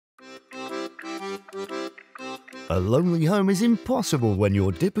A lonely home is impossible when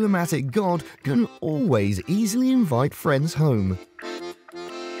your diplomatic god can always easily invite friends home.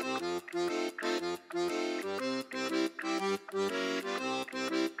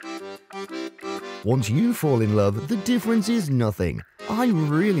 Once you fall in love, the difference is nothing. I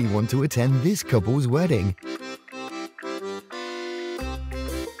really want to attend this couple's wedding.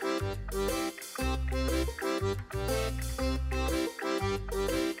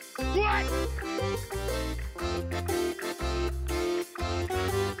 What?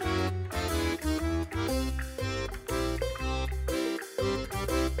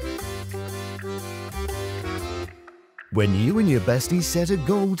 When you and your besties set a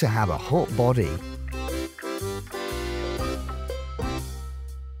goal to have a hot body.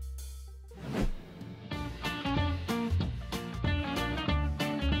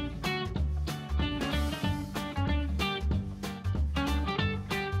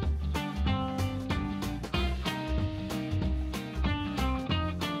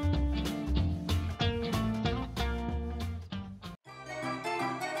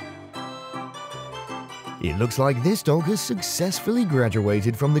 It looks like this dog has successfully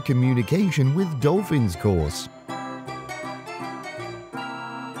graduated from the Communication with Dolphins course.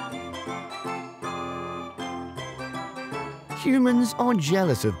 Humans are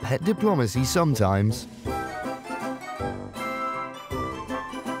jealous of pet diplomacy sometimes.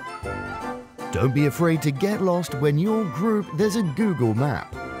 Don't be afraid to get lost when your group there's a Google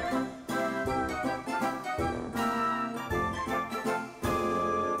map.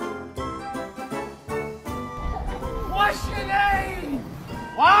 What's your name?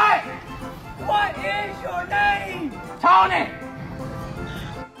 What? What is your name? Tony!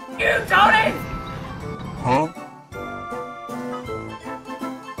 You, Tony? Huh?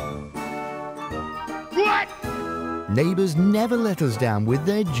 What? Neighbors never let us down with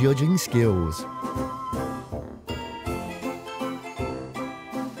their judging skills.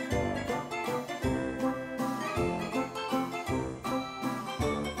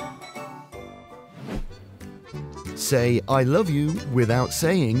 Say I love you without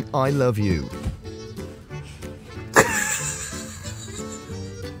saying I love you.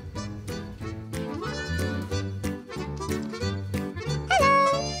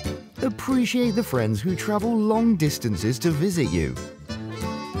 Appreciate the friends who travel long distances to visit you.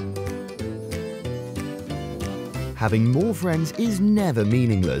 Having more friends is never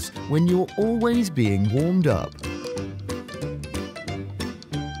meaningless when you're always being warmed up.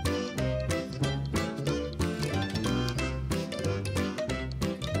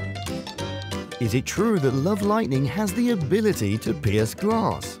 Is it true that Love Lightning has the ability to pierce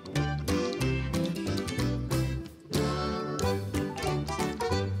glass?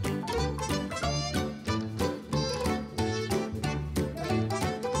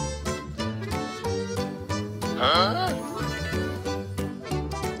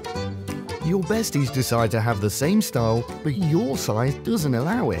 Your besties decide to have the same style, but your size doesn't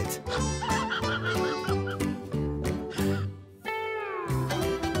allow it.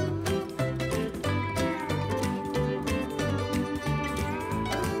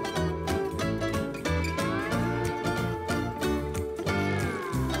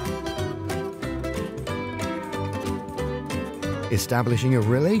 Establishing a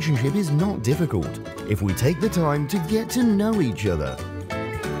relationship is not difficult if we take the time to get to know each other.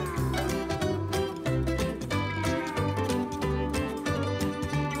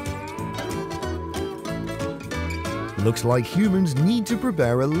 Looks like humans need to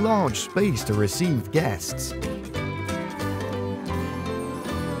prepare a large space to receive guests.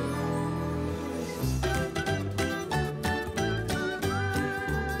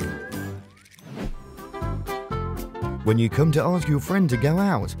 When you come to ask your friend to go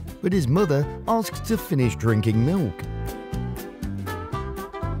out, but his mother asks to finish drinking milk.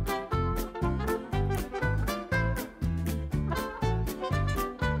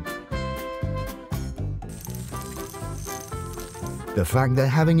 The fact that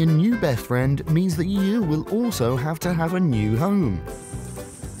having a new best friend means that you will also have to have a new home.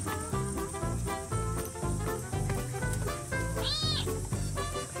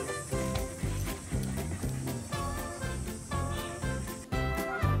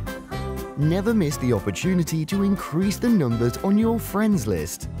 Never miss the opportunity to increase the numbers on your friends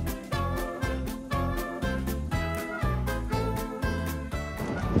list.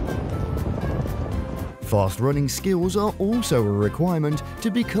 Fast-running skills are also a requirement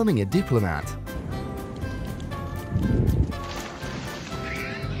to becoming a diplomat.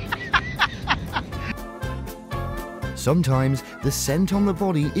 Sometimes the scent on the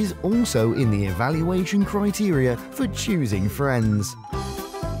body is also in the evaluation criteria for choosing friends.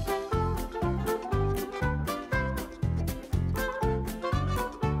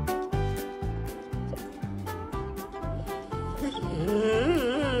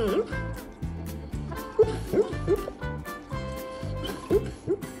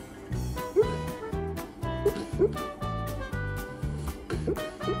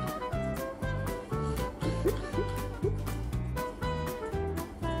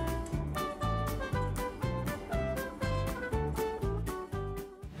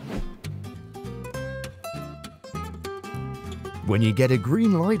 When you get a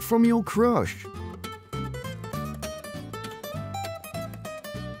green light from your crush.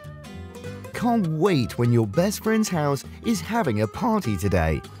 Can't wait when your best friend's house is having a party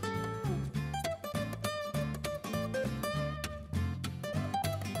today.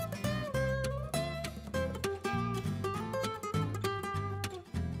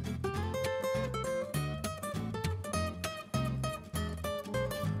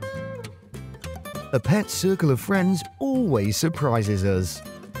 A pet circle of friends always surprises us.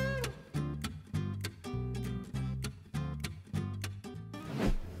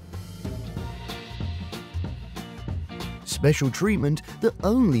 Special treatment that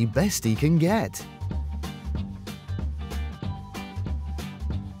only Bestie can get.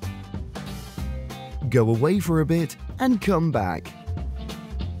 Go away for a bit and come back.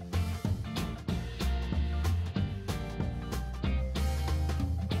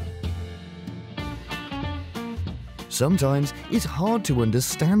 Sometimes it's hard to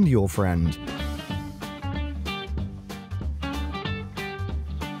understand your friend.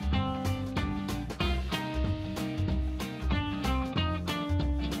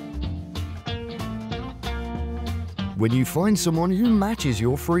 When you find someone who matches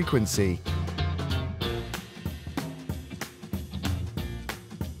your frequency.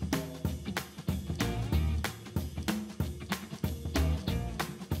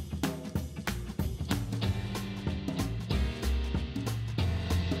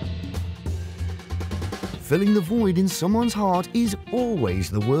 Filling the void in someone's heart is always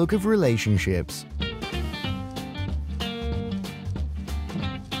the work of relationships.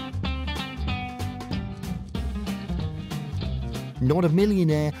 Not a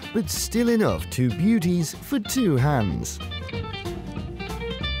millionaire, but still enough two beauties for two hands.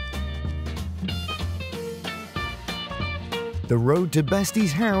 The road to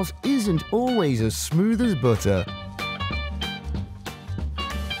Bestie's house isn't always as smooth as butter.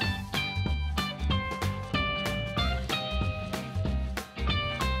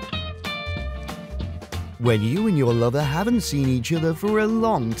 When you and your lover haven't seen each other for a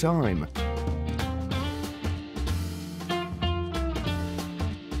long time.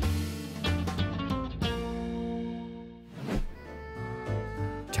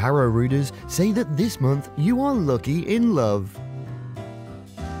 Tarot readers say that this month you are lucky in love.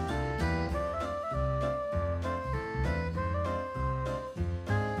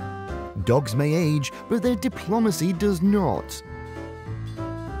 Dogs may age, but their diplomacy does not.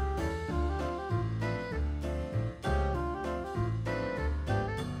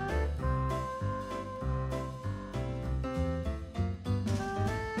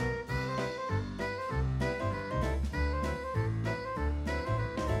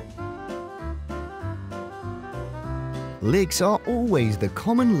 Licks are always the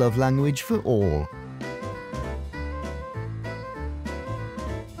common love language for all.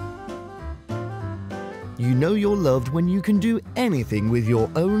 You know you're loved when you can do anything with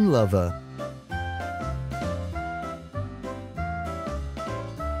your own lover.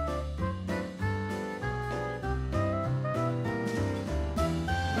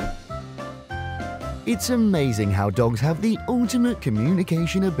 It's amazing how dogs have the ultimate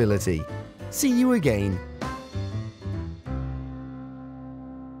communication ability. See you again.